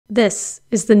This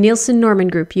is the Nielsen Norman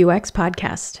Group UX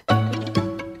podcast.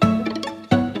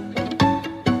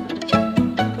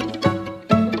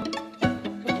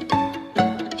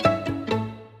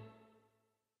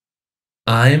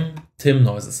 I'm Tim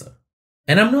Modisett,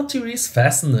 and I'm not Therese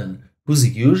Fassenden,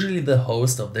 who's usually the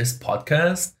host of this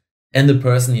podcast and the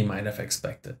person you might have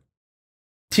expected.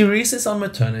 Therese is on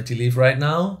maternity leave right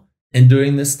now, and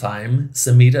during this time,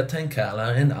 Samita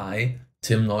Tankala and I,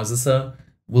 Tim Modisett,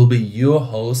 will be your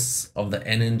hosts of the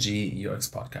NNG UX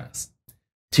podcast.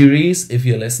 Therese, if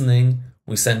you're listening,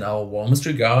 we send our warmest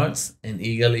regards and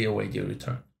eagerly await your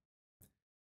return.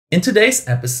 In today's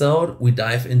episode, we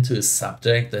dive into a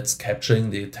subject that's capturing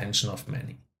the attention of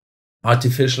many: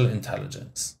 artificial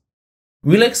intelligence.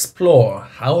 We'll explore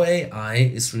how AI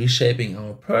is reshaping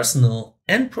our personal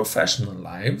and professional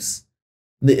lives,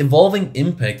 the evolving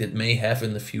impact it may have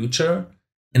in the future,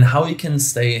 and how you can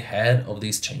stay ahead of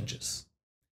these changes.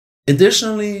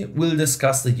 Additionally, we'll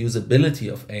discuss the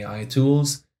usability of AI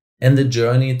tools and the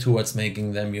journey towards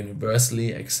making them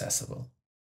universally accessible.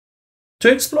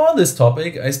 To explore this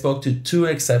topic, I spoke to two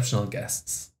exceptional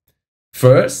guests.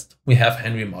 First, we have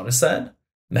Henry Modisett,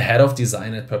 the head of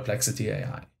design at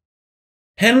Perplexity.AI.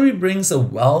 Henry brings a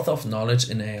wealth of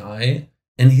knowledge in AI,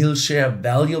 and he'll share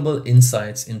valuable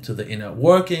insights into the inner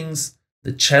workings,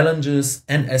 the challenges,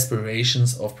 and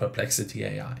aspirations of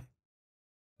Perplexity.AI.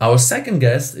 Our second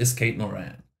guest is Kate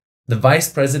Moran, the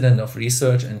Vice President of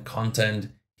Research and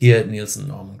Content here at Nielsen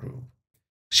Norman Group.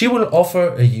 She will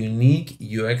offer a unique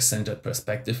UX-centered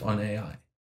perspective on AI.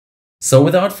 So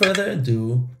without further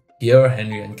ado, here are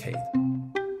Henry and Kate.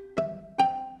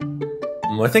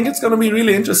 I think it's going to be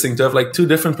really interesting to have two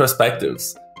different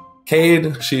perspectives.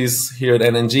 Kate, she's here at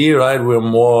NNG, right? We're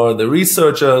more the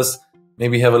researchers,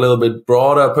 maybe have a little bit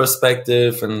broader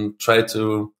perspective and try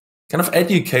to kind of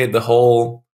educate the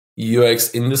whole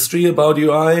UX industry about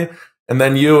UI. And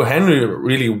then you, Henry,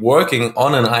 really working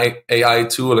on an AI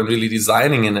tool and really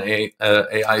designing an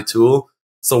AI tool.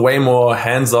 So way more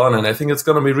hands-on. And I think it's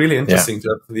going to be really interesting to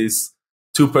have these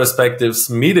two perspectives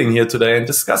meeting here today and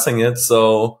discussing it.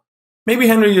 So maybe,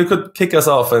 Henry, you could kick us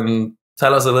off and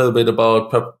tell us a little bit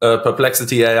about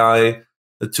Perplexity.AI,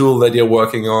 the tool that you're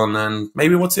working on, and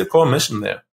maybe what's your core mission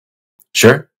there?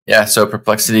 Sure. Yeah. So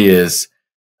Perplexity is,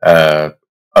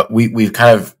 we've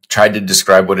kind of tried to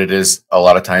describe what it is a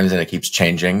lot of times, and it keeps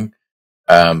changing.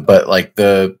 But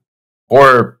the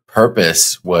core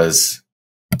purpose was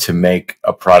to make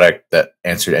a product that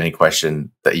answered any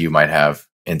question that you might have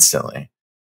instantly.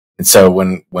 And so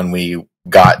when we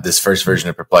got this first version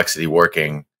of Perplexity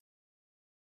working,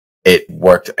 it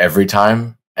worked every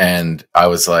time. And I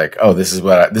was like, oh, this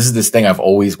is this thing I've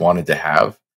always wanted to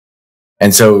have.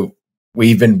 And so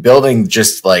we've been building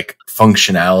just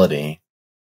functionality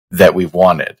that we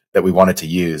wanted to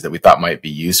use, that we thought might be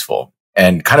useful,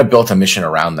 and kind of built a mission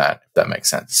around that, if that makes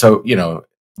sense. So,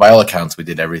 by all accounts, we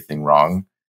did everything wrong.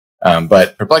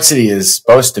 But Perplexity is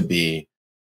supposed to be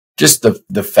just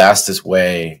the fastest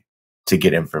way to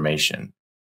get information.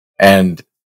 And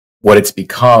what it's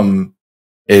become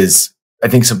is, I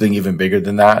think, something even bigger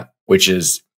than that, which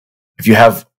is if you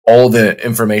have all the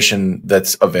information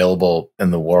that's available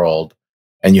in the world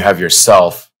and you have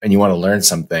yourself and you want to learn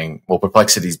something, well,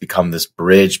 Perplexity's become this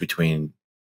bridge between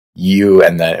you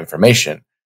and that information.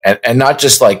 And not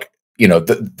just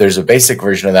there's a basic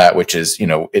version of that, which is,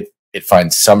 it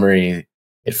finds summary,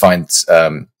 it finds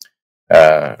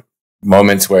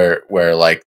moments where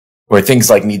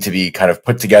things need to be kind of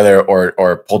put together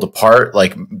or pulled apart.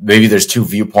 Maybe there's two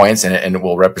viewpoints and it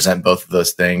will represent both of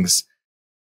those things.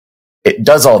 It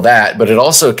does all that, but it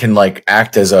also can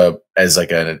act as a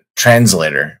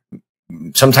translator,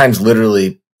 sometimes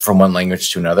literally from one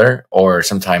language to another, or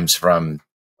sometimes from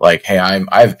hey, I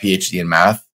have a PhD in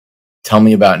math. Tell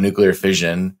me about nuclear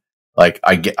fission.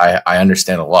 I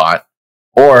understand a lot.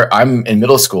 Or I'm in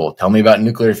middle school. Tell me about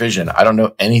nuclear fission. I don't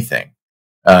know anything.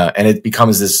 And it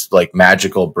becomes this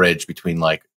magical bridge between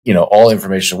all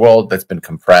information in the world that's been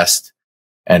compressed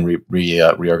and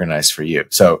reorganized for you.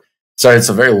 So sorry, it's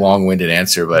a very long-winded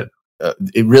answer, but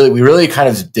we really kind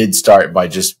of did start by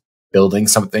just building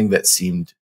something that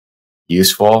seemed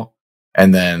useful,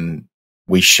 and then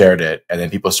we shared it, and then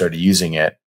people started using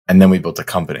it, and then we built a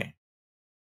company.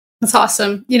 That's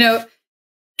awesome.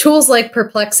 Tools like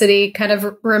Perplexity kind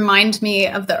of remind me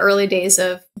of the early days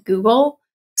of Google.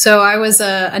 So I was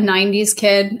a 90s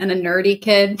kid and a nerdy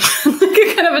kid,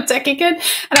 kind of a techie kid.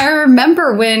 And I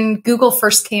remember when Google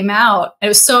first came out, it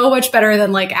was so much better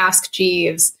than Ask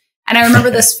Jeeves. And I remember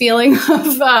this feeling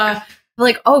of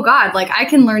oh God, I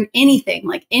can learn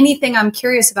anything, anything I'm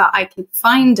curious about, I can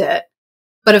find it.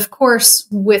 But of course,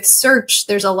 with search,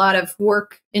 there's a lot of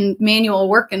manual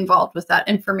work involved with that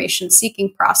information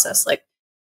seeking process, like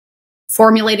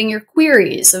formulating your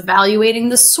queries, evaluating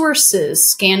the sources,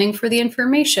 scanning for the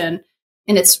information.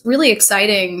 And it's really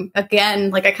exciting. Again,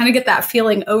 like I kind of get that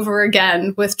feeling over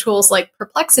again with tools like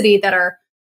Perplexity that are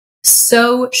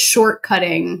so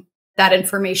shortcutting that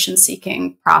information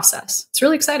seeking process. It's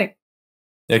really exciting.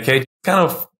 Yeah, Kate, kind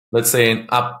of, let's say, an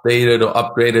updated or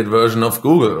upgraded version of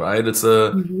Google, right? It's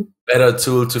a better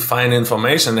tool to find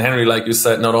information. Henry, like you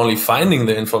said, not only finding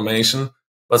the information,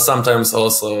 but sometimes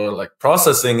also like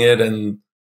processing it and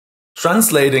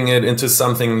translating it into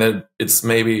something that it's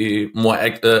maybe more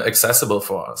accessible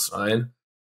for us, right?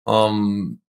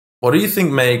 What do you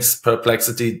think makes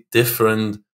Perplexity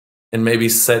different and maybe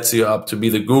sets you up to be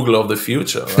the Google of the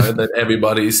future, right? That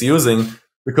everybody is using,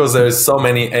 because there's so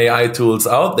many AI tools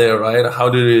out there, right? How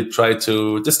do you try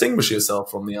to distinguish yourself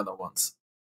from the other ones?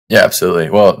 Yeah, absolutely.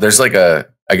 Well, there's like I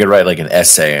could write like an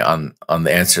essay on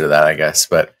the answer to that, I guess.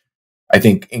 But I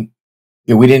think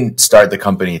we didn't start the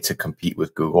company to compete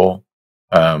with Google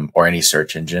or any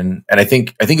search engine. And I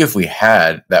think if we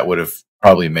had, that would have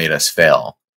probably made us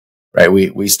fail, right?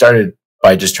 We started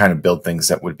by just trying to build things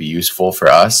that would be useful for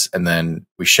us. And then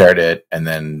we shared it and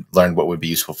then learned what would be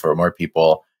useful for more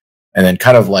people. And then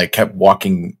kind of like kept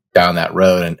walking down that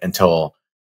road until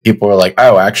people were like,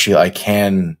 oh, actually, I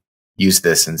can use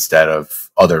this instead of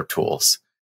other tools.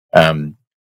 And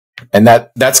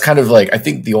that's kind of like, I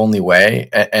think, the only way.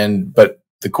 But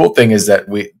the cool thing is that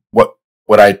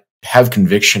what I have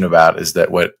conviction about is that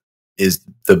what is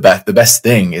the best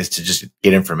thing is to just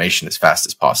get information as fast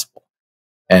as possible.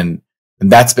 And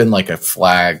that's been like a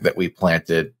flag that we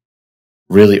planted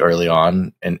really early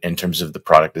on in terms of the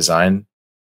product design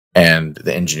and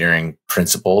the engineering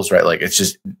principles, right? Like, it's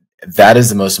just, that is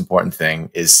the most important thing,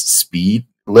 is speed,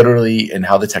 literally in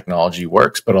how the technology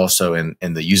works, but also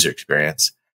in the user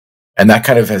experience. And that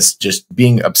kind of has just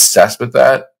being obsessed with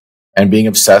that and being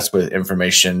obsessed with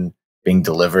information being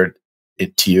delivered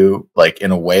to you, like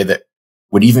in a way that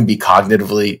would even be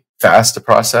cognitively fast to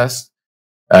process.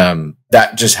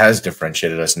 That just has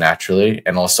differentiated us naturally.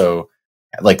 And also,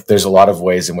 like, there's a lot of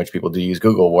ways in which people do use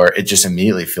Google where it just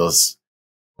immediately feels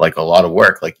like a lot of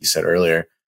work, like you said earlier.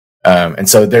 And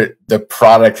so the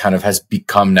product kind of has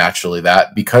become naturally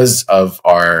that, because of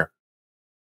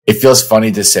it feels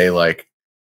funny to say like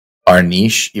our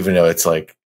niche, even though it's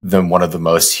like one of the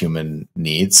most human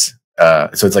needs. So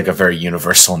it's like a very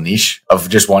universal niche of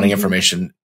just wanting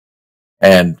information.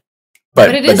 But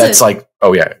that's like,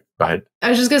 oh yeah, go ahead. I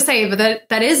was just going to say, but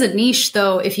that is a niche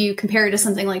though, if you compare it to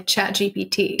something like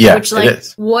ChatGPT, yeah, which, like,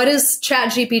 what is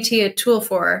ChatGPT a tool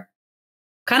for?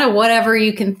 Kind of whatever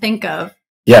you can think of.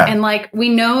 Yeah. And like, we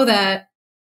know that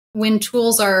when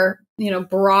tools are,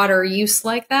 broader use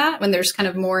like that, when there's kind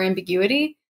of more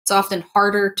ambiguity, it's often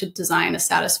harder to design a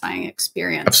satisfying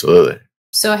experience. Absolutely.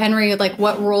 So Henry, like,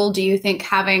 what role do you think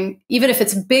having, even if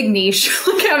it's a big niche,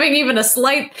 like having even a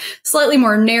slightly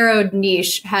more narrowed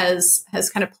niche has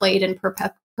kind of played in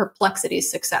Perplexity's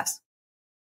success?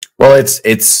 Well,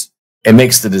 it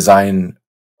makes the design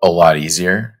a lot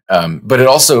easier. But it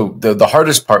also, the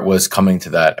hardest part was coming to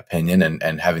that opinion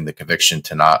and having the conviction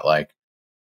to not like,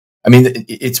 I mean,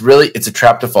 it's a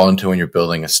trap to fall into when you're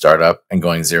building a startup and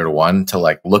going 0 to 1, to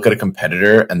like look at a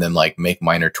competitor and then like make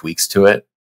minor tweaks to it.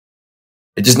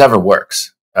 It just never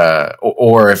works.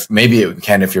 Or if maybe it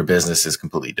can, if your business is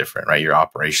completely different, right? Your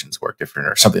operations work different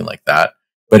or something like that.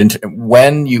 But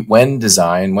when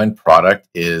product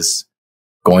is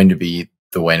going to be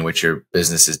the way in which your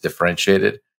business is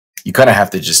differentiated, you kind of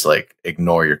have to just like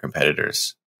ignore your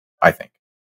competitors, I think.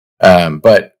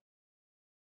 But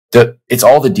it's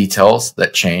all the details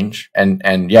that change.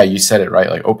 And yeah, you said it right.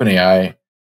 Like OpenAI,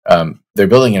 they're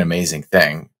building an amazing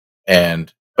thing,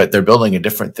 but they're building a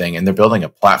different thing, and they're building a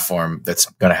platform that's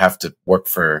going to have to work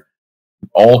for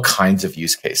all kinds of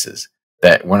use cases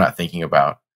that we're not thinking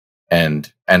about.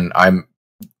 And I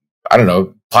don't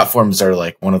know, platforms are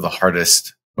like one of the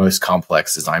hardest, most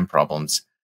complex design problems,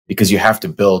 because you have to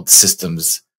build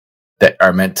systems that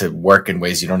are meant to work in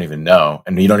ways you don't even know,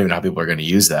 and you don't even know how people are going to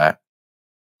use that.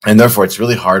 And therefore, it's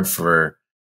really hard for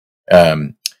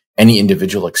any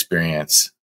individual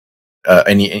experience,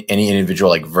 any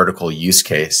individual like vertical use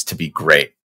case to be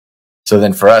great. So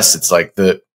then for us, it's like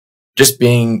just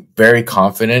being very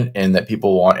confident in that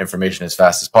people want information as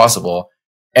fast as possible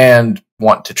and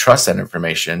want to trust that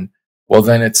information. Well,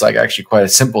 then it's like actually quite a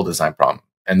simple design problem.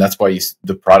 And that's why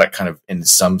the product kind of, in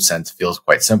some sense, feels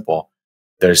quite simple.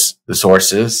 There's the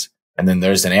sources, and then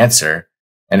there's an answer,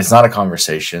 and it's not a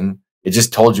conversation. It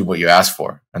just told you what you asked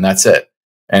for, and that's it.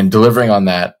 And delivering on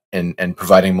that and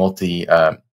providing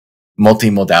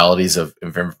multi-modalities of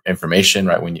information,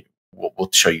 right? When we'll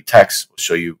show you text, we'll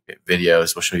show you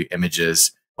videos, we'll show you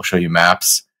images, we'll show you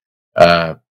maps,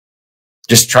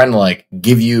 just trying to like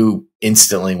give you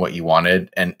instantly what you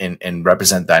wanted and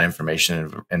represent that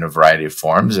information in a variety of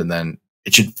forms. And then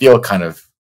it should feel kind of,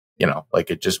 like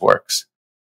it just works.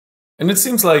 And it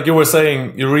seems like you were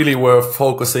saying you really were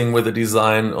focusing with the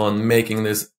design on making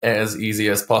this as easy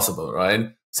as possible, right?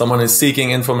 Someone is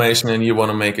seeking information and you want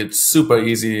to make it super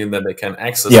easy and that they can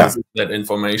access that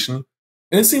information.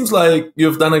 And it seems like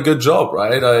you've done a good job,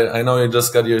 right? I know you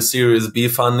just got your Series B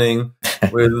funding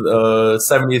with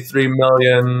 73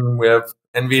 million. We have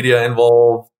NVIDIA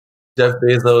involved, Jeff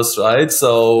Bezos, right?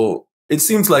 So it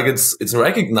seems like it's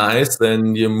recognized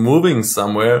and you're moving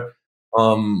somewhere.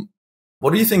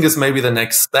 What do you think is maybe the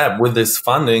next step with this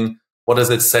funding? What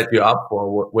does it set you up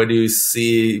for? Where do you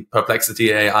see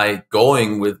Perplexity.AI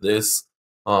going with this?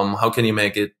 How can you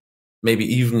make it maybe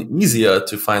even easier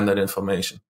to find that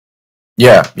information?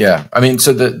 Yeah. I mean,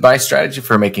 so my strategy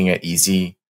for making it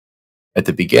easy at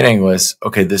the beginning was,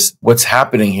 okay, what's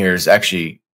happening here is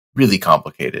actually really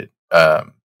complicated.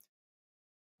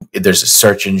 There's a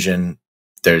search engine,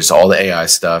 there's all the AI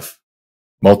stuff,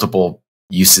 multiple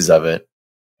uses of it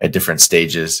at different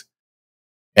stages.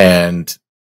 But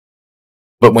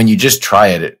when you just try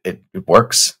it, it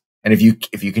works. And if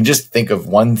you can just think of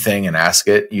one thing and ask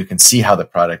it, you can see how the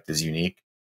product is unique.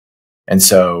 And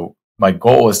so my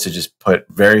goal was to just put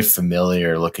very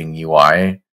familiar looking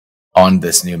UI on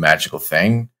this new magical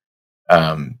thing.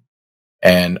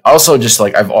 And also just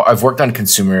like I've worked on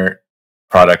consumer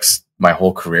products my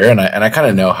whole career, and I kind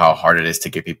of know how hard it is to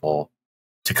get people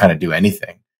to kind of do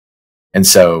anything. And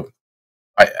so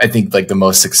I think like the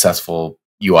most successful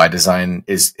UI design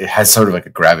it has sort of like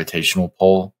a gravitational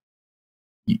pull.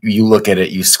 You look at it,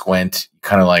 you squint, you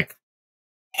kind of like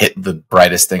hit the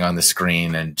brightest thing on the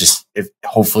screen, and just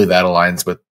hopefully that aligns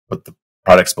with what the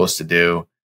product's supposed to do.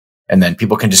 And then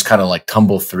people can just kind of like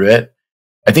tumble through it.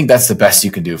 I think that's the best you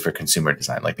can do for consumer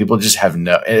design. Like people just have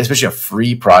especially a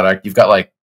free product, you've got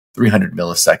like 300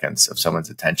 milliseconds of someone's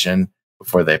attention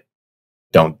before they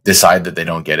don't decide that they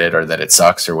don't get it or that it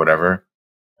sucks or whatever.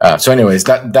 So anyways,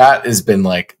 that has been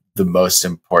like the most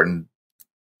important,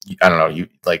 I don't know,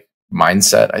 like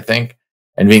mindset, I think,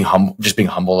 and being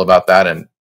humble about that. And,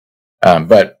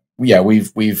 but yeah,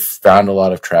 we've found a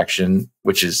lot of traction,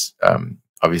 which is,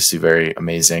 obviously very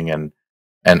amazing. And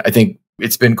I think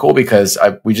it's been cool because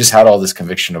we just had all this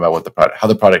conviction about how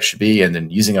the product should be, and then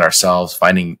using it ourselves,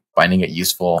 finding it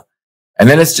useful. And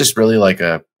then it's just really like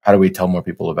how do we tell more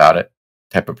people about it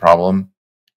type of problem,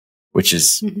 which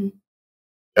is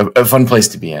a fun place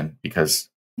to be in, because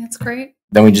that's great.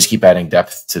 Then we just keep adding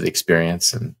depth to the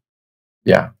experience. And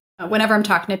yeah. Whenever I'm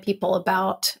talking to people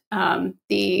about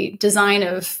the design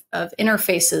of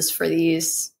interfaces for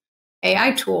these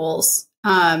AI tools,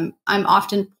 I'm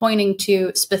often pointing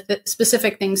to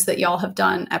specific things that y'all have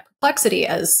done at Perplexity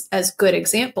as good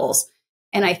examples.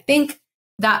 And I think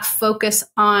that focus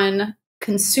on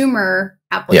consumer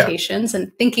applications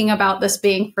and thinking about this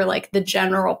being for like the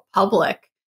general public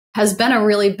has been a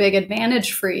really big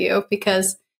advantage for you,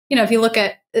 because, if you look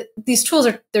at these tools,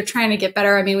 they're trying to get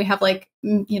better. I mean, we have like,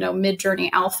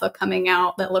 Mid-Journey Alpha coming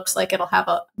out that looks like it'll have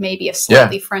maybe a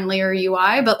slightly friendlier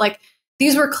UI, but like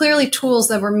these were clearly tools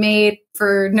that were made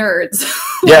for nerds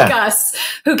like us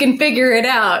who can figure it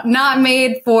out, not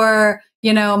made for,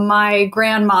 my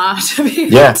grandma to be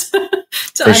able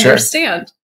to understand.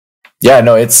 Sure. Yeah,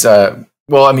 no, it's,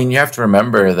 well, I mean, you have to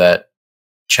remember that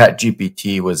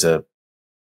ChatGPT was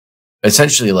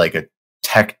essentially like a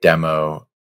tech demo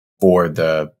for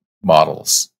the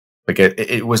models. Like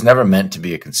it was never meant to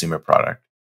be a consumer product.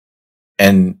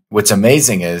 And what's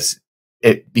amazing is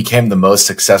it became the most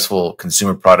successful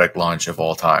consumer product launch of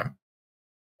all time.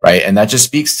 Right. And that just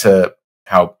speaks to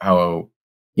how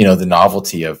the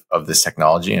novelty of this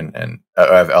technology and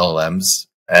of LLMs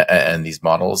and these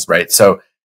models. Right. So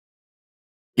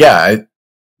yeah,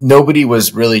 nobody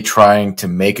was really trying to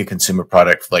make a consumer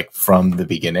product like from the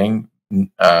beginning.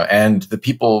 And the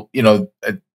people,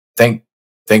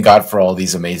 thank God for all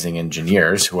these amazing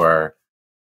engineers who are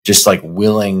just like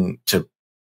willing to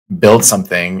build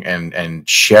something and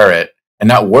share it and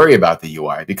not worry about the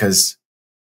UI, because,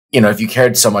 if you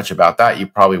cared so much about that, you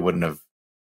probably wouldn't have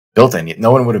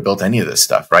no one would have built any of this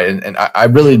stuff. Right. And I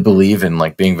really believe in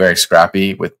like being very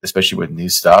scrappy especially with new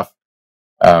stuff.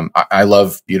 I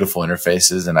love beautiful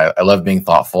interfaces and I love being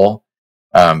thoughtful.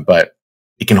 But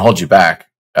it can hold you back.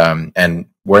 And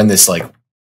we're in this like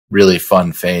really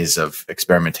fun phase of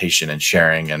experimentation and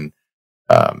sharing, and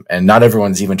not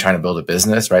everyone's even trying to build a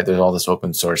business, right? There's all this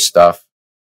open source stuff.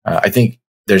 I think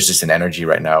there's just an energy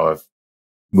right now of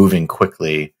moving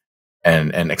quickly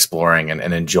and exploring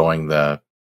and enjoying the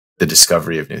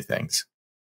discovery of new things.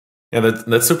 Yeah,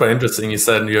 that's super interesting. You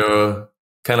said you're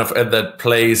kind of at that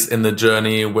place in the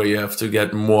journey where you have to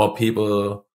get more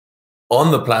people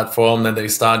on the platform that they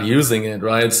start using it,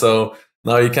 right? So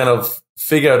now you kind of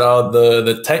figured out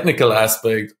the technical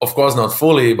aspect, of course not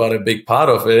fully, but a big part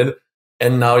of it.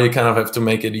 And now you kind of have to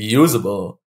make it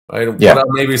usable, right? Yeah. What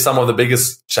are maybe some of the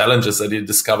biggest challenges that you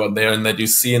discovered there and that you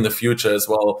see in the future as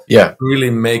well? Yeah.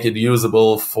 Really make it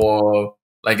usable for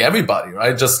like everybody,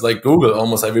 right? Just like Google,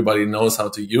 almost everybody knows how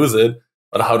to use it.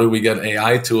 But how do we get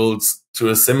AI tools to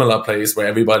a similar place where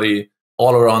everybody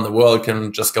all around the world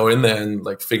can just go in there and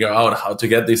like figure out how to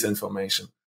get this information,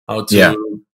 how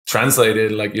to translate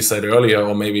it, like you said earlier,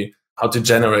 or maybe how to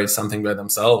generate something by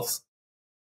themselves?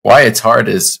 Why it's hard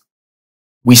is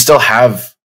we still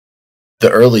have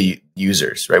the early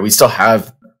users, right? We still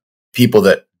have people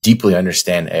that deeply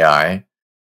understand AI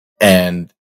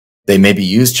and they maybe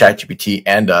use ChatGPT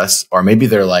and us, or maybe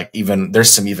they're like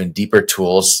there's some even deeper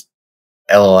tools,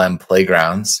 LLM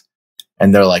playgrounds.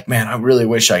 And they're like, man, I really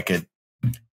wish I could,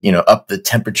 up the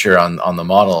temperature on the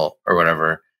model or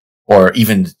whatever, or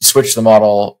even switch the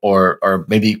model or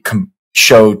maybe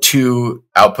show two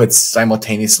outputs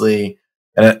simultaneously.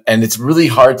 And it's really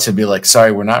hard to be like,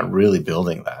 sorry, we're not really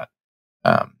building that.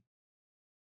 But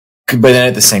then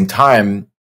at the same time,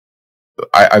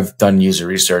 I've done user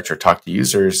research or talked to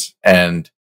users and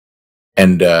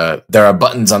there are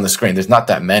buttons on the screen. There's not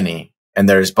that many. And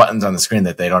there's buttons on the screen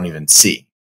that they don't even see.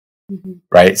 Mm-hmm.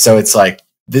 Right. So it's like,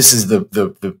 this is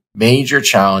the major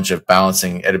challenge of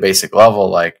balancing at a basic level,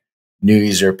 like new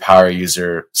user, power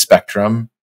user spectrum.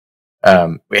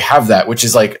 We have that, which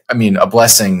is like, a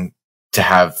blessing to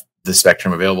have the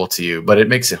spectrum available to you, but it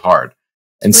makes it hard.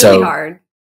 And it's really hard.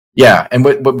 Yeah. And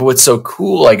what's so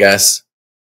cool, I guess,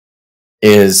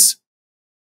 is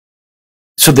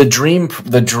so the dream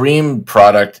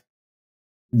product,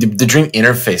 the dream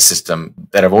interface system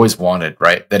that I've always wanted,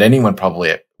 right? That anyone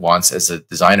probably wants as a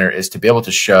designer is to be able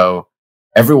to show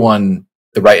everyone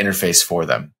the right interface for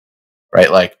them, right?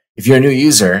 Like if you're a new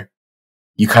user,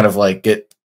 you kind of like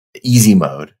get easy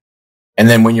mode. And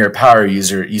then when you're a power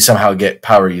user, you somehow get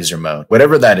power user mode,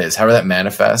 whatever that is, however that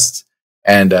manifests.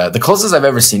 And the closest I've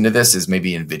ever seen to this is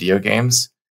maybe in video games.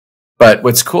 But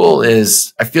what's cool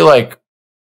is I feel like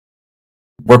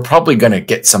we're probably going to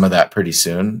get some of that pretty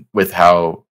soon with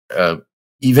how,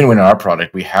 even in our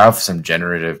product, we have some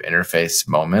generative interface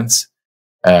moments,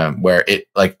 where it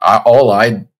like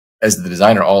as the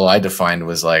designer, all I defined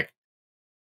was like,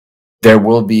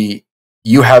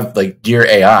 you have like, dear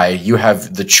AI, you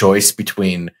have the choice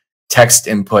between text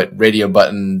input, radio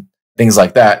button, things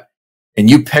like that. And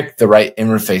you pick the right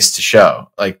interface to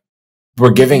show. Like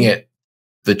we're giving it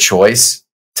the choice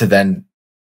to then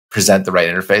present the right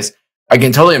interface. I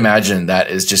can totally imagine that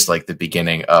is just like the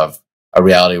beginning of a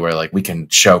reality where like we can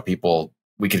show people,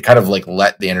 we could kind of like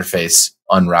let the interface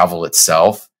unravel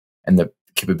itself and the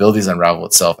capabilities unravel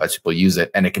itself as people use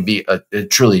it. And it can be a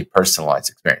truly personalized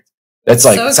experience. That's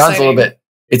like, so it sounds exciting.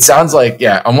 It sounds like,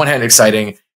 yeah, on one hand,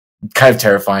 exciting, kind of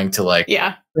terrifying to like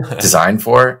design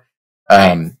for.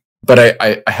 But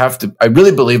I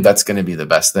really believe that's going to be the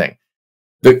best thing.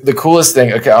 The coolest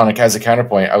thing, as a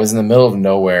counterpoint, I was in the middle of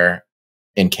nowhere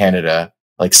in Canada,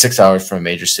 like 6 hours from a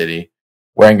major city,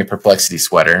 wearing a Perplexity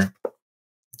sweater,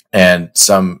 and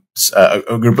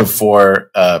a group of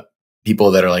 4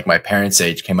 people that are like my parents'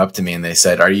 age came up to me and they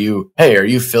said, "Are you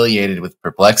affiliated with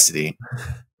Perplexity?"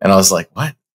 And I was like,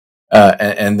 "What?"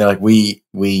 And they're like, "We,"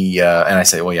 and I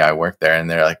said, "Well, yeah, I work there." And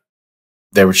they're like,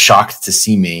 they were shocked to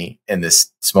see me in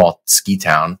this small ski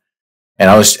town. And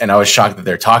I was shocked that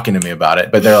they're talking to me about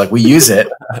it, but they're like, "We use it.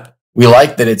 We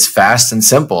like that it's fast and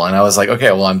simple." And I was like,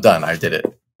 "Okay, well, I'm done. I did it."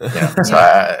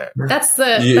 So that's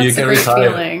a great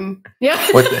feeling. Yeah.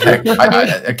 What the heck?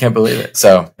 I can't believe it.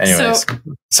 So anyways,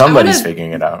 somebody's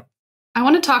figuring it out. I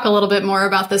want to talk a little bit more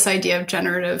about this idea of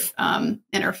generative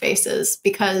interfaces,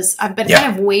 because I've been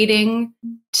kind of waiting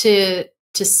to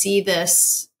see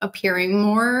this appearing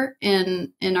more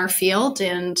in our field,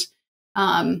 and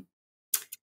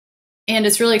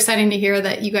it's really exciting to hear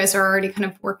that you guys are already kind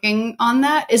of working on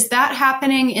that. Is that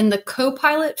happening in the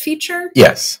Copilot feature?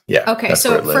 Yes. Yeah. Okay.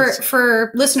 So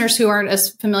for listeners who aren't as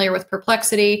familiar with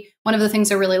Perplexity, one of the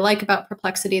things I really like about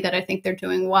Perplexity that I think they're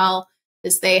doing well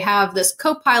is they have this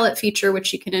Copilot feature,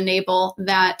 which you can enable,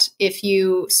 that if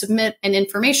you submit an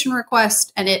information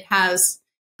request and it has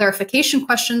clarification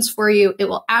questions for you, it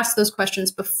will ask those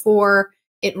questions before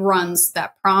it runs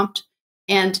that prompt.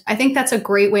 And I think that's a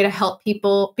great way to help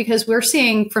people, because we're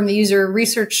seeing from the user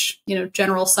research,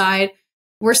 general side,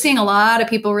 we're seeing a lot of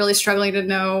people really struggling to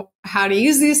know how to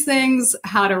use these things,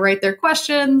 how to write their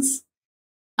questions.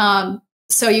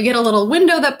 So you get a little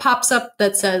window that pops up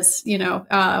that says,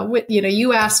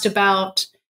 you asked about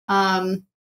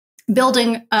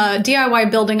building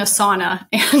DIY building a sauna,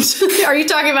 and are you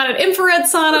talking about an infrared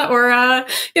sauna or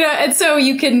and so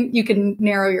you can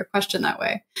narrow your question that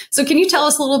way. So can you tell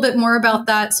us a little bit more about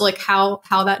that? So like how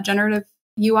that generative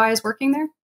UI is working there?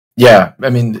 Yeah, I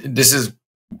mean, this is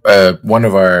one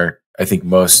of our, I think,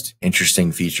 most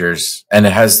interesting features, and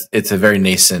it's a very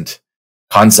nascent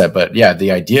concept. But yeah,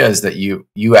 the idea is that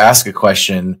you ask a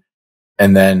question,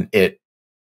 and then it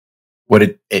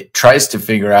tries to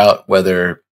figure out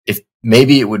whether if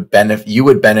maybe you would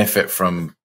benefit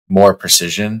from more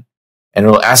precision, and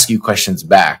it'll ask you questions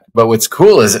back. But what's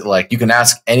cool is you can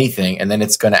ask anything, and then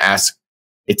it's going to ask.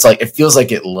 It's like it feels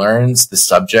like it learns the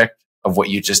subject of what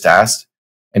you just asked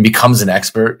and becomes an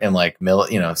expert in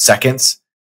seconds,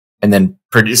 and then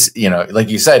produce, like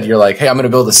you said, you're like, hey, I'm going to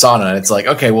build a sauna. And it's like,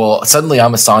 okay, well, suddenly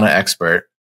I'm a sauna expert.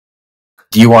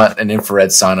 Do you want an infrared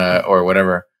sauna or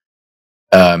whatever?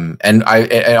 And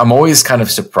I'm always kind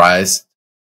of surprised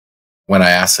when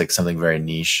I ask like something very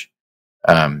niche,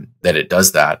 that it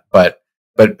does that. But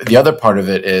the other part of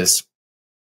it is,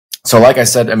 so like I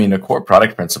said, I mean, a core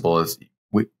product principle is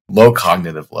low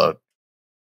cognitive load,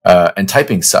 and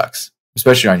typing sucks,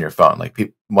 especially on your phone.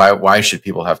 Like, why should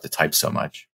people have to type so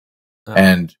much?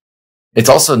 And it's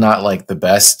also not like the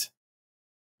best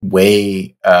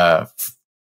way.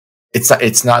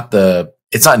 It's not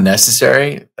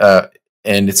necessary.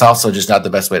 And it's also just not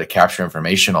the best way to capture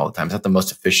information all the time. It's not the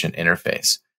most efficient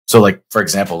interface. So like, for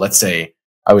example, let's say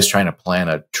I was trying to plan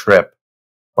a trip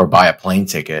or buy a plane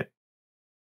ticket,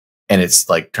 and it's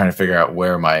like trying to figure out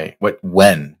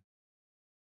when.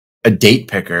 A date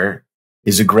picker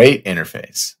is a great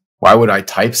interface. Why would I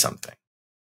type something?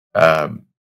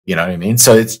 You know what I mean?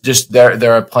 So it's just,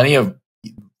 there are plenty of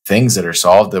things that are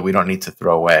solved that we don't need to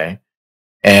throw away.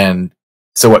 And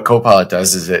so what Copilot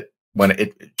does is when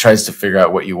it tries to figure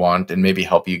out what you want and maybe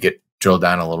help you drill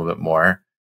down a little bit more,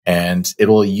 and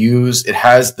it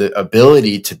has the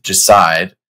ability to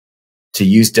decide to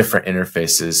use different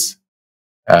interfaces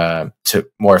to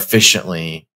more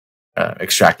efficiently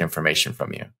extract information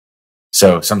from you.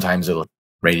 So sometimes it'll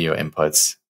radio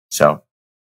inputs. So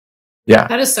yeah,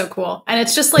 that is so cool. And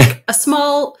it's just like a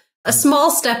small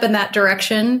step in that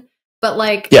direction. But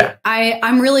like, yeah,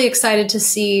 I'm really excited to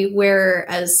see where,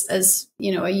 as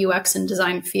a UX and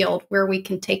design field, where we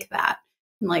can take that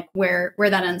and like where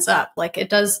that ends up. Like it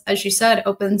does, as you said,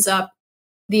 opens up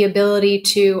the ability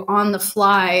to on the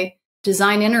fly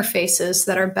design interfaces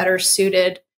that are better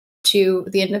suited to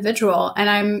the individual. And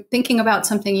I'm thinking about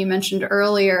something you mentioned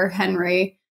earlier,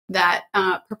 Henry, that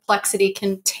Perplexity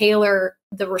can tailor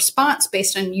the response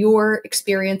based on your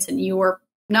experience and your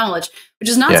knowledge, which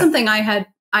is not something I had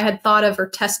thought of or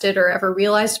tested or ever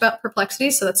realized about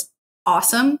Perplexity. So that's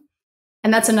awesome.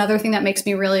 And that's another thing that makes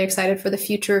me really excited for the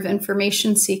future of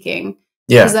information seeking.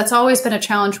 Yeah. Because that's always been a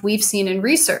challenge we've seen in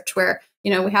research where, we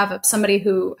have somebody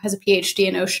who has a PhD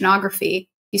in oceanography.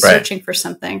 He's searching for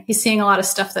something. He's seeing a lot of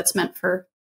stuff that's meant for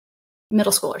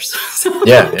middle schoolers. So,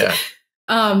 yeah.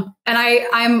 And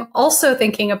I'm also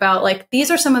thinking about like, these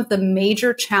are some of the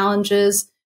major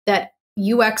challenges that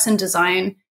UX and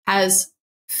design has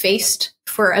faced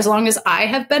for as long as I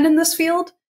have been in this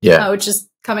field, which is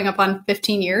coming up on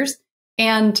 15 years.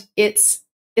 And it's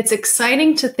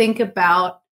exciting to think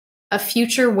about a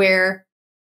future where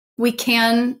we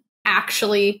can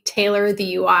actually tailor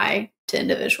the UI to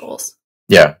individuals.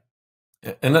 Yeah.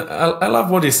 And I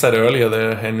love what you said earlier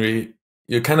there, Henry.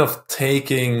 You're kind of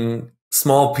taking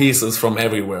small pieces from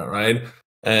everywhere, right?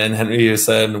 And Henry, you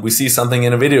said, we see something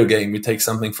in a video game, we take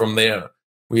something from there.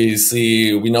 We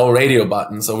know radio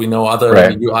buttons, so we know other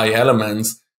UI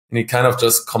elements, and you kind of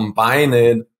just combine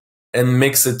it and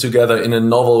mix it together in a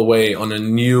novel way on a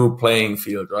new playing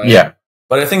field, right? Yeah.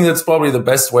 But I think that's probably the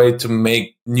best way to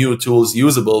make new tools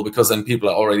usable, because then people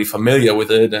are already familiar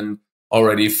with it and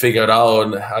already figured out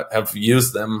and have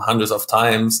used them hundreds of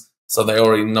times. So they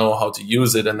already know how to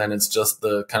use it. And then it's just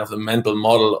the kind of the mental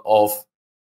model of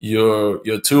your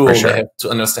tool. Sure. They have to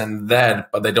understand that,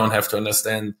 but they don't have to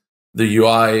understand the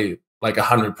UI like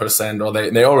 100%, or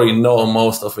they already know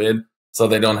most of it. So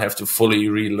they don't have to fully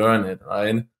relearn it,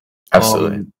 right?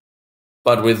 Absolutely.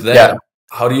 But with that,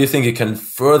 how do you think it can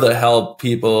further help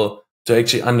people to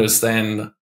actually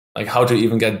understand like how to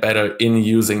even get better in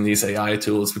using these AI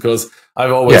tools? Because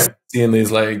I've always seen these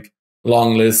like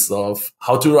long lists of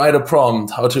how to write a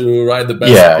prompt, how to write the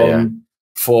best prompt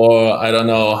for, I don't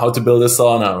know, how to build a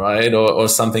sauna, right? Or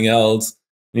something else.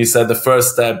 you said the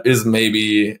first step is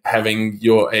maybe having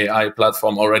your AI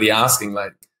platform already asking,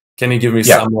 like, can you give me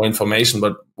some more information?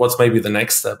 But what's maybe the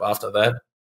next step after that?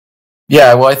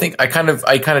 Yeah, well, I think I kind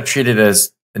of treat it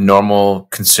as a normal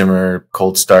consumer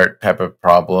cold start type of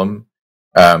problem.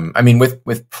 I mean,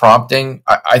 with prompting,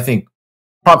 I think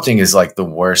prompting is like the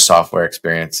worst software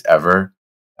experience ever.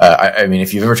 I mean,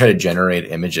 if you've ever tried to generate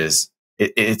images,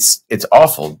 it's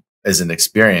awful as an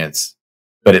experience,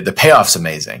 but the payoff's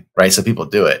amazing, right? So people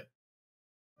do it,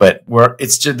 but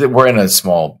it's just that we're in a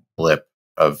small blip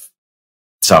of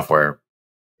software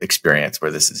experience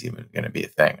where this is even going to be a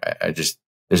thing. I just,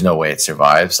 there's no way it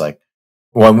survives. Like,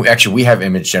 well, we have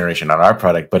image generation on our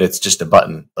product, but it's just a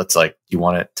button. It's like, you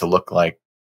want it to look like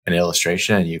an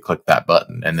illustration and you click that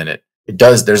button and then it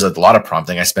does. There's a lot of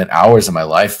prompting. I spent hours of my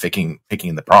life picking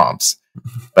the prompts,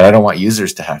 but I don't want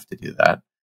users to have to do that.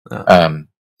 Yeah.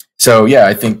 So yeah,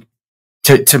 I think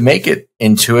to make it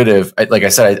intuitive, like I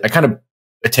said, I kind of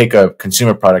take a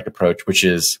consumer product approach, which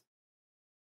is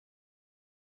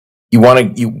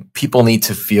people need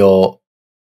to feel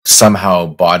somehow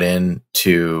bought in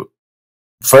to.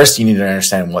 First, you need to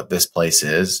understand what this place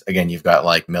is. Again, you've got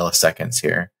like milliseconds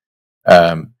here.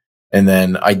 And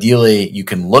then ideally you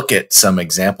can look at some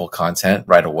example content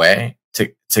right away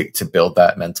to build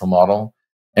that mental model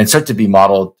and start to be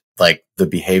modeled like the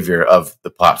behavior of the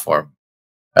platform.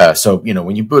 So, you know,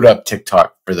 when you boot up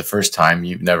TikTok for the first time,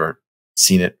 you've never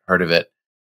seen it, heard of it.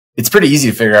 It's pretty easy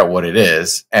to figure out what it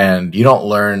is. And you don't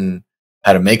learn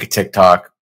how to make a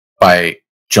TikTok by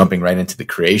jumping right into the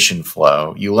creation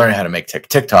flow. You learn how to make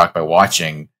TikTok by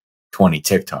watching 20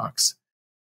 TikToks.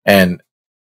 And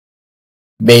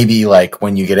maybe like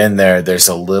when you get in there, there's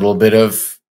a little bit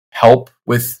of help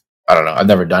with, I don't know, I've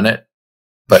never done it,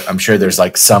 but I'm sure there's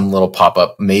like some little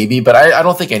pop-up maybe, but I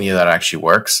don't think any of that actually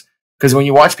works. Because when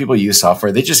you watch people use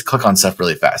software, they just click on stuff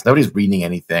really fast. Nobody's reading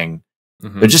anything.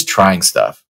 Mm-hmm. They're just trying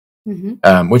stuff,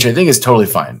 which I think is totally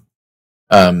fine.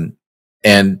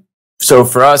 And so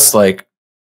for us, like,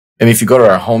 I mean, if you go to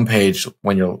our homepage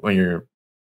when you're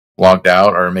logged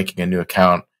out or making a new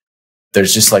account,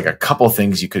 there's just like a couple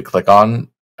things you could click on.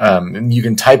 And you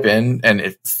can type in and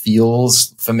it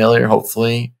feels familiar.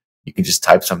 Hopefully you can just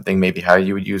type something, maybe how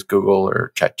you would use Google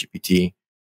or ChatGPT.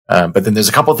 But then there's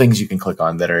a couple things you can click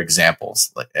on that are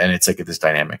examples, and it's like this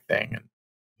dynamic thing and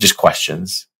just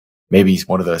questions. Maybe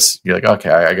one of those, you're like, okay,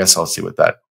 I guess I'll see what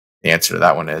the answer to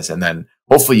that one is. And then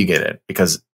hopefully you get it,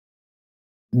 because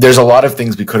there's a lot of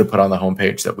things we could have put on the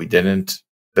homepage that we didn't.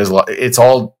 There's a lot, it's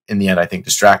all in the end, I think,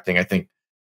 distracting. I think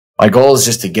my goal is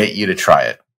just to get you to try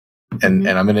it. And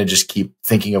I'm going to just keep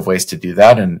thinking of ways to do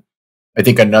that. And I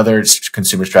think another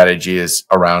consumer strategy is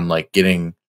around like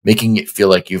making it feel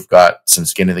like you've got some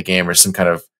skin in the game or some kind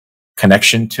of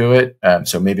connection to it.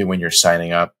 So maybe when you're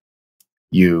signing up,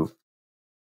 you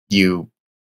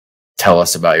tell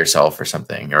us about yourself or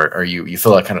something, or you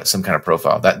fill out kind of some kind of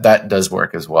profile. That does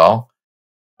work as well.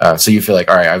 So you feel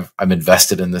like, all right, I'm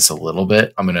invested in this a little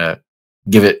bit. I'm going to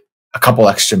give it a couple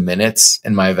extra minutes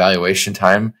in my evaluation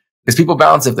time, because people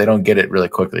bounce if they don't get it really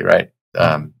quickly, right?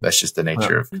 That's just the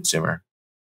nature of consumer.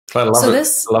 I love it.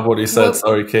 I love what you said.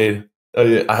 Sorry, Kate.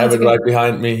 I have it right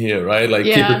behind me here, right? Like,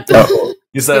 keep it simple.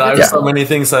 You said I have so many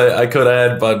things I could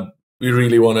add, but we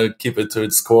really want to keep it to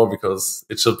its core because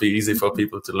it should be easy for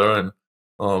people to learn.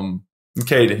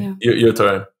 Kate, your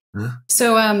turn.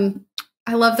 So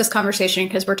I love this conversation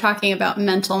because we're talking about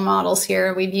mental models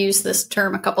here. We've used this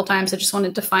term a couple times. I just want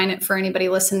to define it for anybody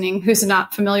listening who's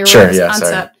not familiar with this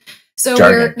concept. Sorry.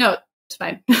 So no, it's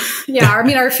fine. I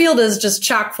mean, our field is just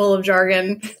chock full of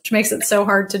jargon, which makes it so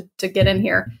hard to get in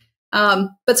here.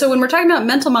 But so when we're talking about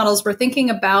mental models, we're thinking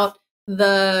about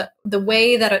the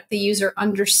way that the user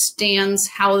understands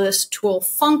how this tool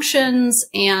functions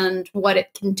and what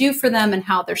it can do for them and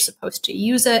how they're supposed to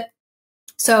use it.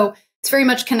 So it's very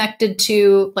much connected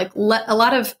to like a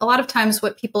lot of times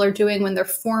what people are doing when they're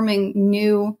forming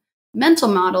new mental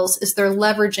models is they're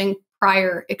leveraging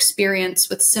prior experience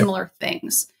with similar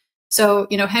things. So,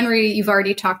 you know, Henry, you've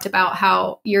already talked about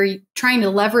how you're trying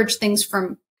to leverage things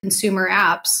from consumer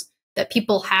apps that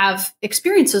people have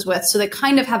experiences with, so they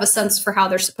kind of have a sense for how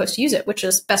they're supposed to use it, which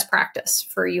is best practice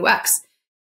for UX.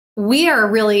 We are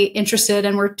really interested,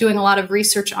 and we're doing a lot of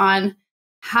research on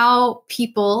how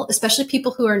people, especially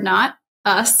people who are not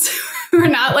us, who are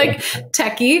not like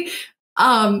techie,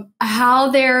 how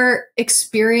they're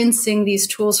experiencing these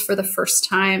tools for the first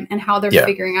time and how they're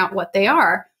figuring out what they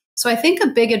are. So I think a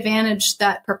big advantage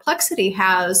that Perplexity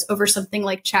has over something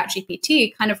like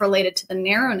ChatGPT, kind of related to the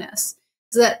narrowness,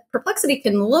 is that Perplexity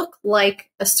can look like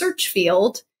a search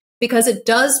field because it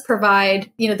does provide,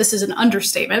 this is an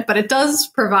understatement, but it does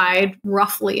provide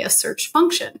roughly a search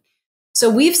function. So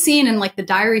we've seen in like the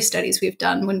diary studies we've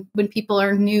done when people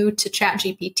are new to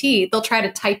ChatGPT, they'll try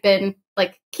to type in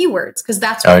like keywords because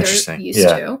that's what they're used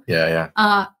to. Yeah.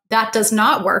 That does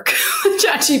not work with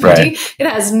ChatGPT. Right. It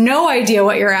has no idea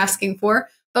what you're asking for.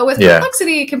 But with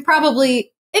Perplexity, it can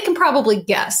probably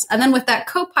guess. And then with that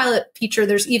Copilot feature,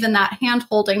 there's even that hand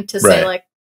holding to say like,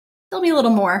 tell me a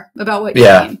little more about what you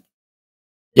mean.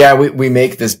 Yeah, we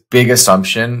make this big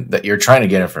assumption that you're trying to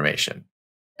get information.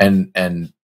 And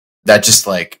that just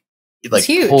like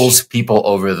pulls people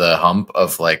over the hump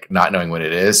of like not knowing what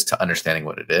it is to understanding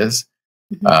what it is.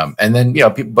 Mm-hmm. And then,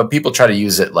 people try to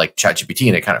use it like ChatGPT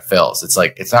and it kind of fails. It's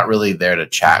like, it's not really there to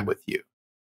chat with you.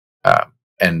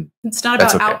 And it's not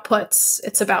about outputs.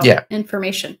 It's about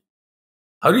information.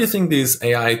 How do you think these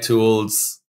AI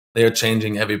tools, they are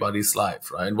changing everybody's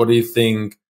life, right? What do you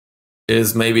think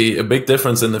is maybe a big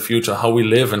difference in the future, how we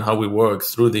live and how we work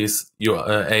through these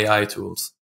AI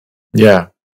tools? Yeah.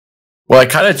 Well, I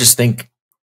kind of just think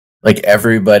like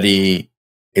everybody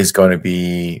is going to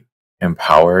be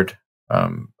empowered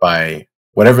by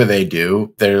whatever they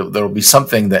do. There'll be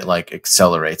something that like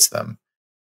accelerates them.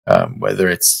 Whether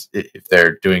it's if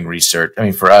they're doing research. I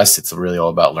mean, for us, it's really all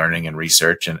about learning and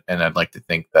research. And I'd like to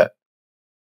think that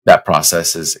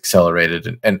process is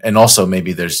accelerated. And also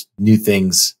maybe there's new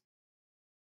things,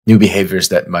 new behaviors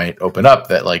that might open up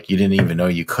that like you didn't even know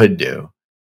you could do.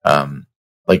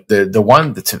 Like the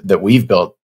one that we've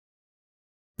built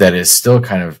that is still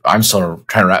kind of, I'm still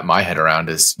trying to wrap my head around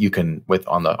is you can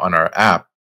on our app,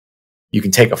 you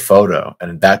can take a photo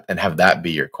and have that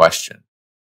be your question.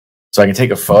 So I can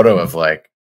take a photo of like,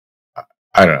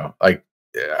 I don't know, like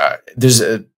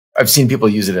I've seen people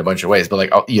use it in a bunch of ways, but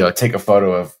like, I'll, take a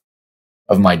photo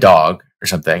of my dog or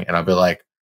something. And I'll be like,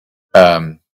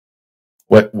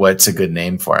 what's a good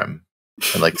name for him?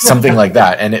 And like something like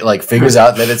that. And it like figures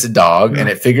out that it's a dog and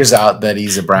it figures out that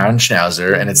he's a brown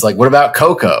schnauzer. And it's like, what about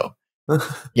Coco? And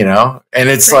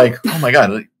it's like, oh my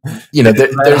God,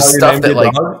 there's stuff that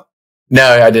like, dog? No,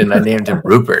 I didn't. I named him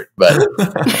Rupert, but,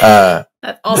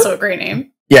 that's also a great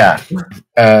name. Yeah.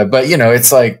 But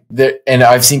it's like, and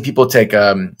I've seen people take,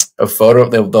 a photo,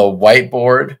 they'll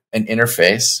whiteboard an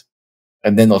interface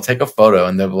and then they'll take a photo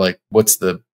and they'll be like,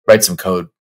 write some code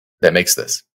that makes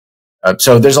this.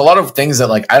 So there's a lot of things that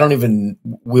like,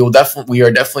 we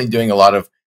are definitely doing a lot of,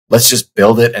 let's just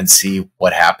build it and see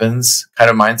what happens kind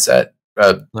of mindset.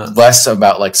 Less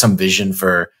about like some vision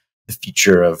for the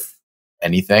future of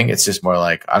anything. It's just more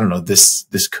like, I don't know, this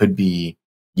could be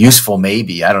useful.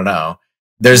 Maybe, I don't know.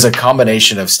 There's a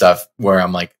combination of stuff where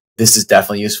I'm like, this is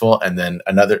definitely useful. And then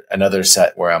another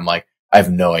set where I'm like, I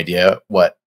have no idea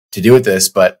what to do with this,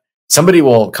 but somebody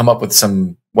will come up with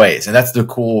some ways. And that's the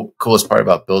coolest part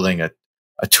about building a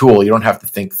tool. You don't have to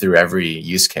think through every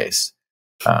use case.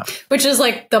 Which is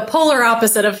like the polar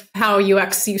opposite of how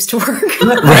UX used to work.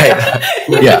 Right.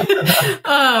 Yeah.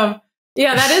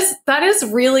 That is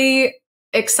really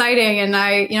exciting. And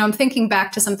I'm thinking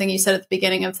back to something you said at the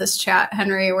beginning of this chat,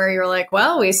 Henry, where you're like,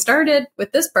 well, we started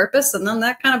with this purpose and then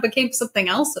that kind of became something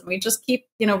else. And we just keep,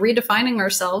 redefining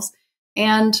ourselves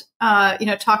and,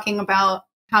 talking about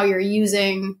how you're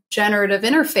using generative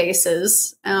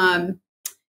interfaces.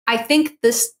 I think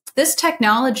this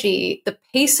technology, the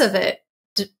pace of it,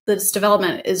 this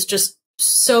development is just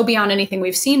so beyond anything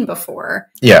we've seen before.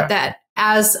 Yeah. That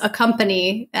as a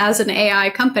company, as an AI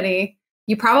company,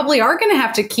 you probably are going to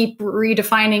have to keep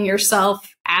redefining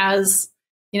yourself as,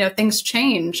 things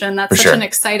change. And that's such an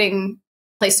exciting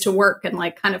place to work and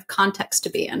like kind of context to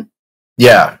be in.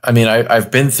 Yeah. I mean,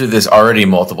 I've been through this already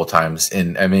multiple times.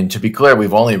 And I mean, to be clear,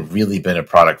 we've only really been a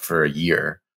product for a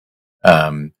year.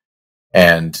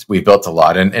 And we built a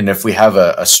lot. And if we have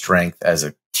a strength as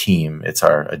a team, it's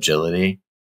our agility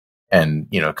and,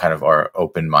 kind of our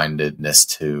open-mindedness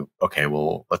to, okay,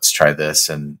 well, let's try this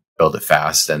and build it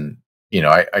fast. And,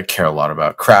 I care a lot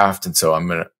about craft. And so I'm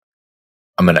going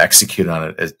to execute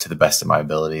on it to the best of my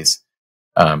abilities.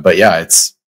 But yeah,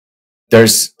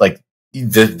 there's like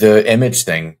the image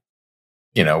thing,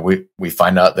 we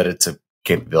find out that it's a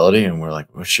capability and we're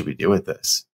like, what should we do with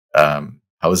this?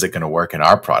 How is it going to work in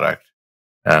our product?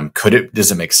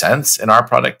 Does it make sense in our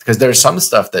product? Because there's some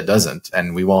stuff that doesn't,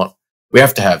 and we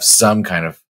have to have some kind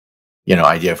of,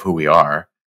 idea of who we are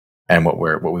and what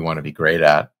we want to be great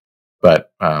at.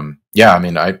 But, yeah, I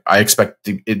mean, I expect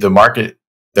the market,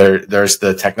 there's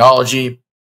the technology,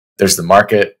 there's the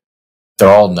market, they're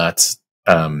all nuts.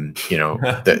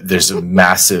 There's a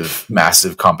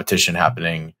massive competition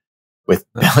happening with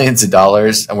billions of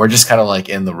dollars and we're just kind of like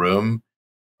in the room.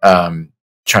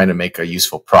 trying to make a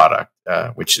useful product,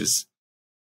 which is,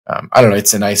 I don't know,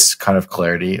 it's a nice kind of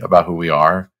clarity about who we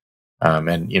are.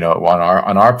 And,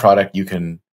 on our product, you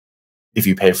can, if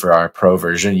you pay for our pro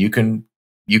version, you can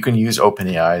use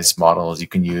OpenAI's models, you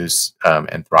can use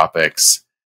Anthropic's.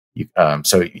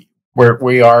 So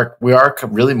we are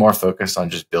really more focused on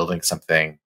just building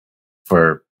something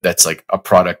that's like a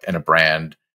product and a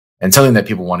brand and something that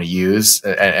people want to use,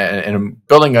 and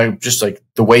building just like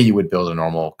the way you would build a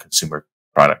normal consumer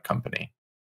product company.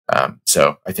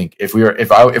 So I think if we were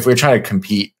trying to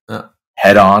compete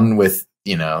head on with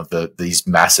these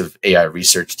massive AI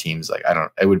research teams,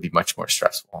 it would be much more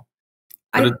stressful.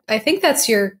 I think that's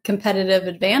your competitive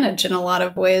advantage in a lot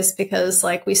of ways, because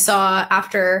like we saw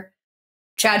after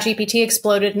ChatGPT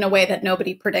exploded in a way that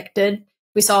nobody predicted,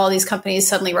 we saw all these companies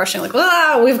suddenly rushing like,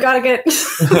 we've got to get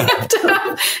we have to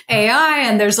have AI.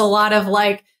 And there's a lot of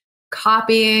like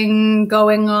copying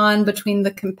going on between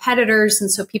the competitors.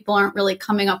 And so people aren't really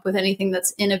coming up with anything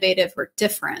that's innovative or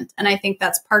different. And I think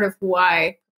that's part of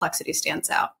why Perplexity stands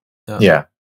out. Yeah.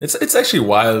 It's actually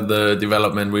wild, the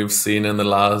development we've seen in the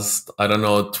last,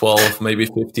 12, maybe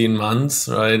 15 months,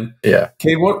 right? Yeah.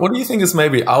 Kate, what do you think is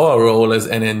maybe our role as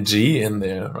NNG in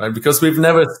there, right? Because we've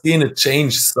never seen it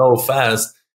change so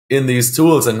fast in these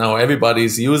tools, and now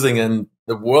everybody's using, and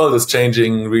the world is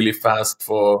changing really fast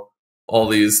for all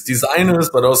these designers,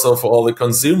 but also for all the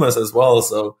consumers as well.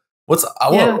 So what's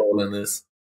our role in this?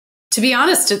 To be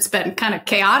honest, it's been kind of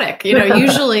chaotic.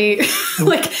 Usually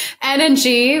like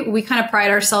NNG, we kind of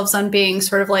pride ourselves on being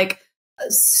sort of like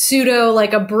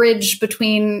like a bridge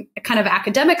between kind of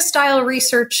academic style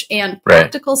research and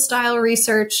practical style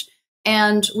research.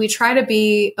 And we try to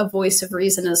be a voice of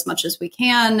reason as much as we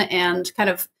can. And kind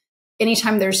of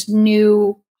anytime there's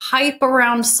new hype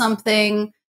around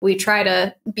something, we try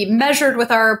to be measured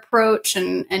with our approach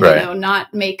and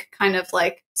not make kind of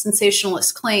like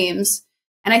sensationalist claims.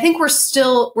 And I think we're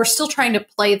still trying to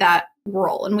play that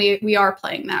role, and we are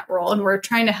playing that role, and we're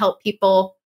trying to help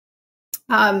people.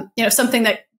 Something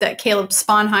that Caleb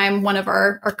Sponheim, one of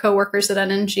our coworkers at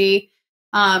NNG,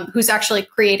 who's actually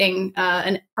creating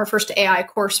our first AI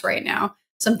course right now.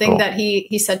 Something that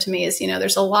he said to me is,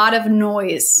 there's a lot of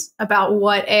noise about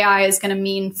what AI is going to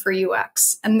mean for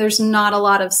UX, and there's not a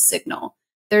lot of signal.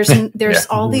 There's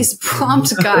all these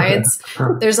prompt guides.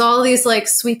 There's all these like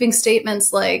sweeping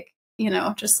statements like,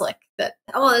 just like that,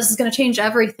 this is going to change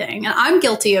everything. And I'm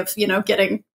guilty of,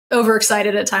 getting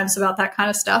overexcited at times about that kind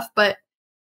of stuff. But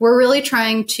we're really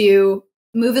trying to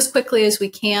move as quickly as we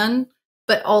can,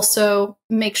 but also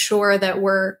make sure that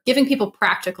we're giving people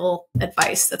practical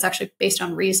advice that's actually based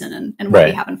on reason and what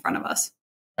we have in front of us.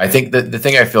 I think that the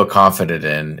thing I feel confident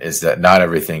in is that not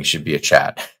everything should be a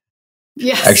chat.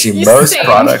 Yes, actually, most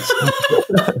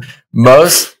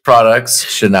products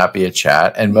should not be a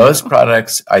chat, and most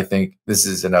products, I think this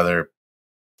is another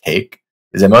take,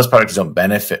 is that most products don't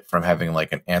benefit from having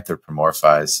like an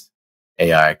anthropomorphized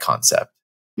AI concept.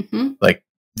 Mm-hmm. Like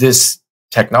this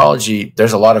technology,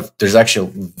 there's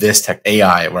actually this tech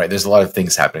AI, right? There's a lot of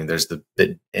things happening. There's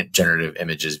the generative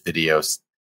images, videos,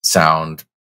 sound.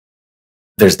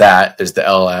 There's the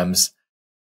LLMs.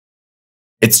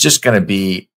 It's just going to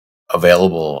be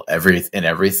available in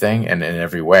everything and in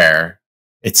everywhere.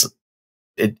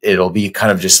 It'll be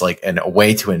kind of just like a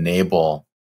way to enable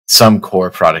some core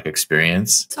product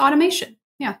experience. It's automation.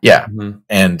 Yeah. Mm-hmm.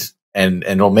 And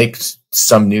it'll make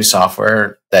some new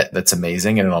software that's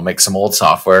amazing, and it'll make some old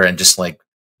software and just like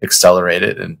accelerate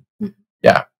it. And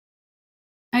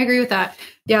I agree with that.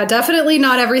 Yeah, definitely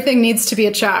not everything needs to be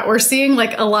a chat. We're seeing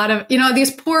like a lot of,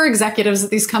 these poor executives at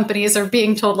these companies are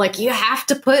being told like, you have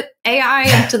to put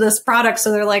AI into this product.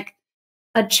 So they're like,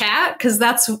 a chat? Because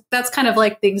that's kind of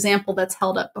like the example that's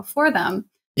held up before them.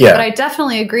 Yeah. But I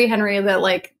definitely agree, Henry, that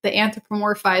like the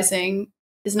anthropomorphizing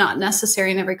is not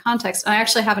necessary in every context. And I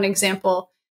actually have an example,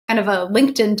 kind of a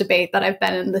LinkedIn debate that I've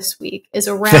been in this week is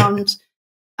around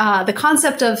the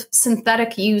concept of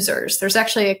synthetic users. There's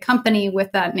actually a company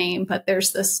with that name, but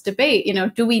there's this debate,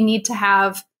 do we need to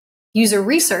have user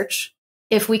research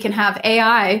if we can have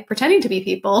AI pretending to be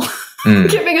people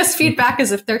giving us feedback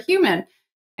as if they're human?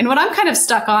 And what I'm kind of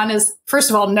stuck on is, first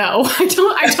of all, no,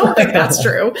 I don't think that's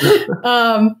true.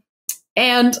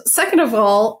 And second of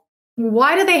all,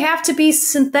 why do they have to be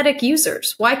synthetic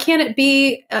users? Why can't it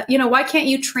be, why can't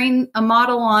you train a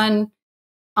model on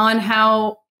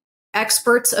how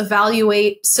experts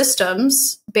evaluate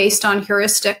systems based on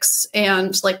heuristics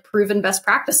and like proven best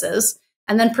practices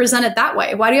and then present it that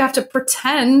way? Why do you have to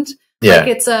pretend like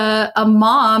it's a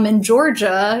mom in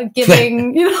Georgia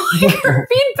giving, her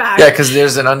feedback? Yeah, because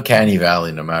there's an uncanny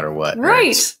valley no matter what.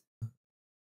 Right.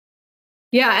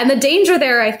 Yeah, and the danger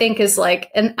there, I think, is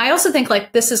like, and I also think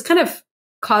like this is kind of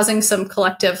causing some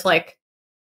collective, like,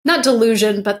 not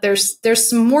delusion, but there's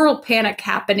some moral panic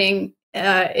happening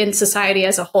in society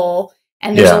as a whole,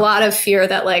 and there's a lot of fear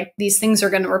that like these things are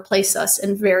going to replace us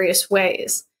in various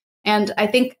ways. And I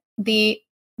think the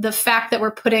fact that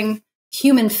we're putting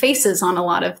human faces on a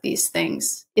lot of these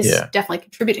things is definitely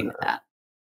contributing to that.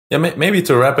 Yeah, maybe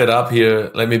to wrap it up here,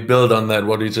 let me build on that,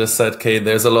 what you just said, Kate.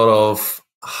 There's a lot of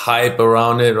hype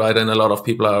around it, right? And a lot of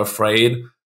people are afraid.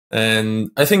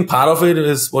 And I think part of it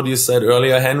is what you said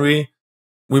earlier, Henry.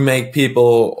 We make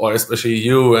people, or especially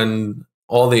you and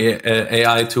all the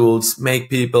AI tools, make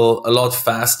people a lot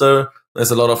faster.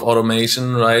 There's a lot of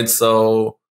automation, right?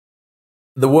 So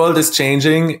the world is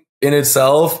changing in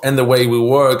itself, and the way we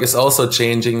work is also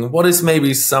changing. What is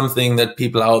maybe something that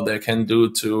people out there can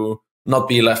do to not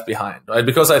be left behind, right?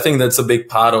 Because I think that's a big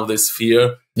part of this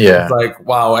fear. Yeah. It's like,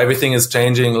 wow, everything is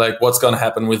changing. Like, what's going to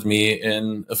happen with me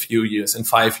in a few years, in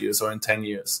 5 years, or in 10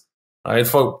 years? Right?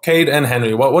 For Kate and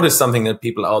Henry, what is something that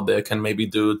people out there can maybe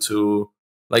do to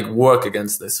like work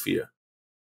against this fear?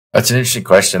 That's an interesting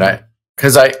question.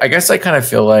 Because I guess I kind of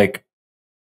feel like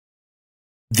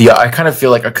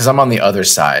because I'm on the other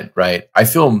side, right? I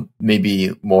feel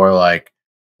maybe more like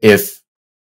if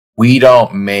we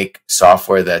don't make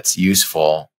software that's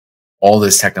useful, all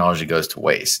this technology goes to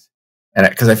waste. And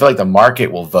because I feel like the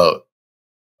market will vote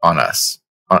on us,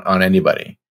 on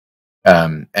anybody.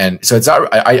 And so it's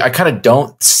not, I kind of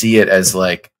don't see it as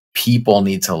like people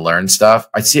need to learn stuff.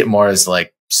 I see it more as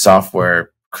like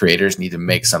software creators need to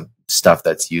make some stuff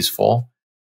that's useful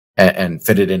and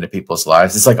fit it into people's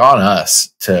lives. It's like on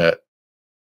us to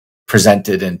present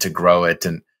it and to grow it.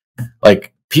 And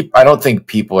like, I don't think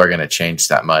people are going to change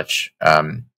that much.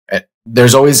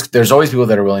 There's always people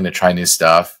that are willing to try new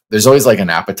stuff. There's always like an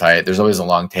appetite. There's always a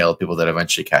long tail of people that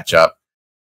eventually catch up.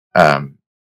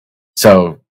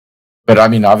 But I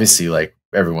mean, obviously, like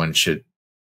everyone should.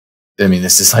 I mean,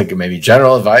 this is like maybe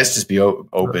general advice: just be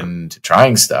open to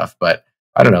trying stuff. But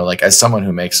I don't know. Like as someone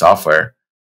who makes software,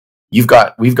 we've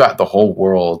got the whole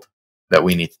world that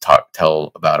we need to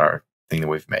tell about our thing that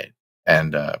we've made,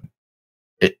 and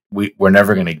we're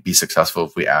never going to be successful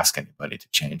if we ask anybody to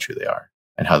change who they are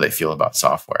and how they feel about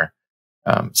software.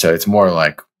 So it's more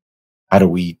like, how do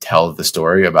we tell the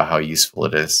story about how useful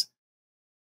it is?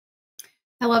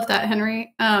 I love that,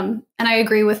 Henry. And I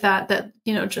agree with that,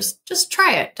 you know, just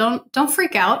try it. Don't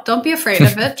freak out. Don't be afraid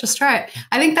of it. Just try it.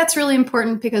 I think that's really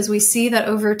important because we see that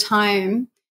over time,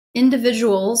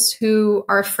 individuals who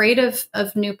are afraid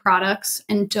of new products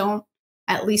and don't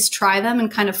at least try them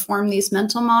and kind of form these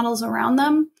mental models around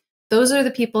them, those are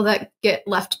the people that get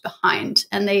left behind,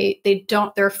 and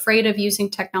they're afraid of using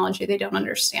technology. They don't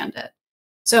understand it.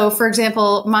 So for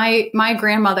example, my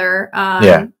grandmother,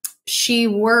 she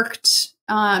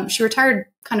retired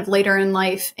kind of later in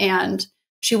life, and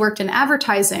she worked in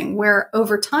advertising, where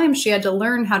over time she had to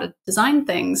learn how to design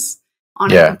things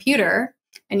on a computer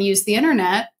and use the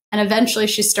internet. And eventually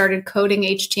she started coding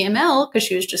HTML because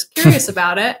she was just curious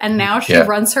about it. And now she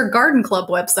runs her garden club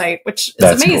website, which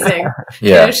is amazing.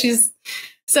 Yeah.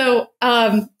 You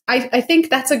know, I think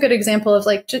that's a good example of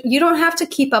like, you don't have to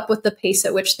keep up with the pace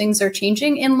at which things are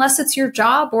changing unless it's your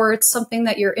job or it's something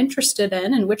that you're interested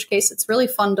in which case it's really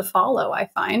fun to follow, I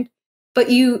find. But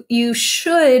you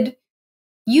should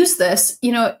use this,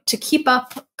 you know, to keep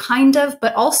up kind of,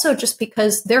 but also just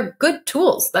because they're good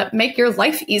tools that make your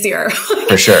life easier.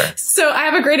 For sure. So I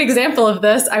have a great example of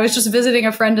this. I was just visiting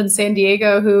a friend in San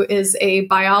Diego who is a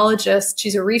biologist.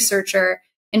 She's a researcher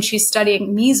and she's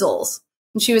studying measles.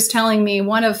 And she was telling me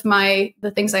one of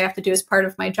the things I have to do as part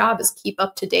of my job is keep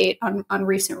up to date on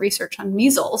recent research on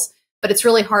measles. But it's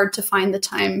really hard to find the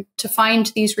time to find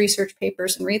these research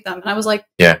papers and read them. And I was like,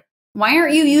 why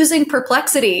aren't you using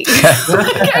Perplexity?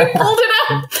 I pulled it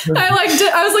up.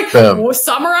 I was like,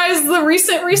 summarize the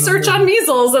recent research on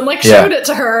measles and like showed it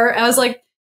to her. I was like,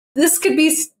 this could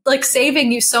be like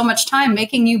saving you so much time,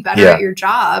 making you better at your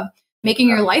job, making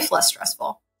your life less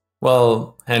stressful.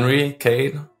 Well, Henry,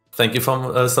 Kate, thank you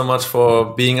so much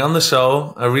for being on the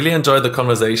show. I really enjoyed the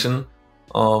conversation.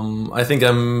 I think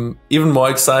I'm even more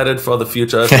excited for the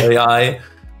future of AI.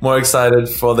 More excited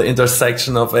for the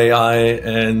intersection of AI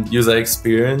and user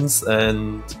experience,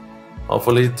 and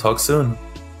hopefully talk soon.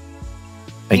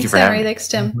 Thank you for having me. Thanks,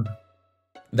 Tim.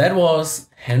 That was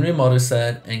Henry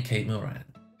Modisett and Kate Moran.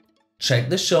 Check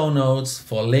the show notes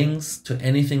for links to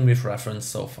anything we've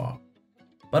referenced so far.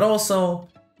 But also,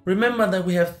 remember that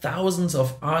we have thousands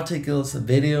of articles,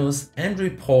 videos, and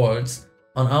reports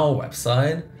on our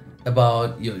website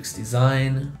about UX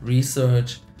design,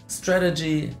 research,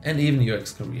 strategy, and even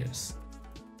UX careers.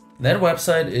 That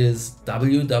website is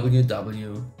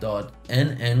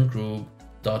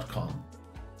www.nngroup.com.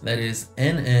 That is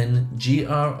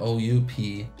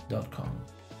nngroup.com.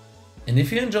 And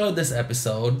if you enjoyed this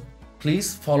episode,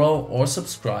 please follow or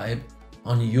subscribe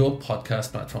on your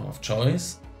podcast platform of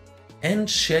choice and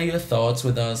share your thoughts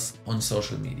with us on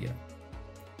social media.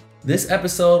 This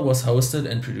episode was hosted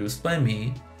and produced by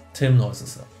me, Tim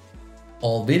Modisett.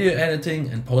 All video editing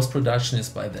and post-production is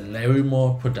by the Larry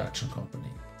Moore Production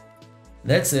Company.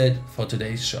 That's it for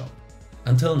today's show.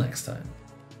 Until next time.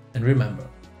 And remember,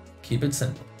 keep it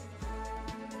simple.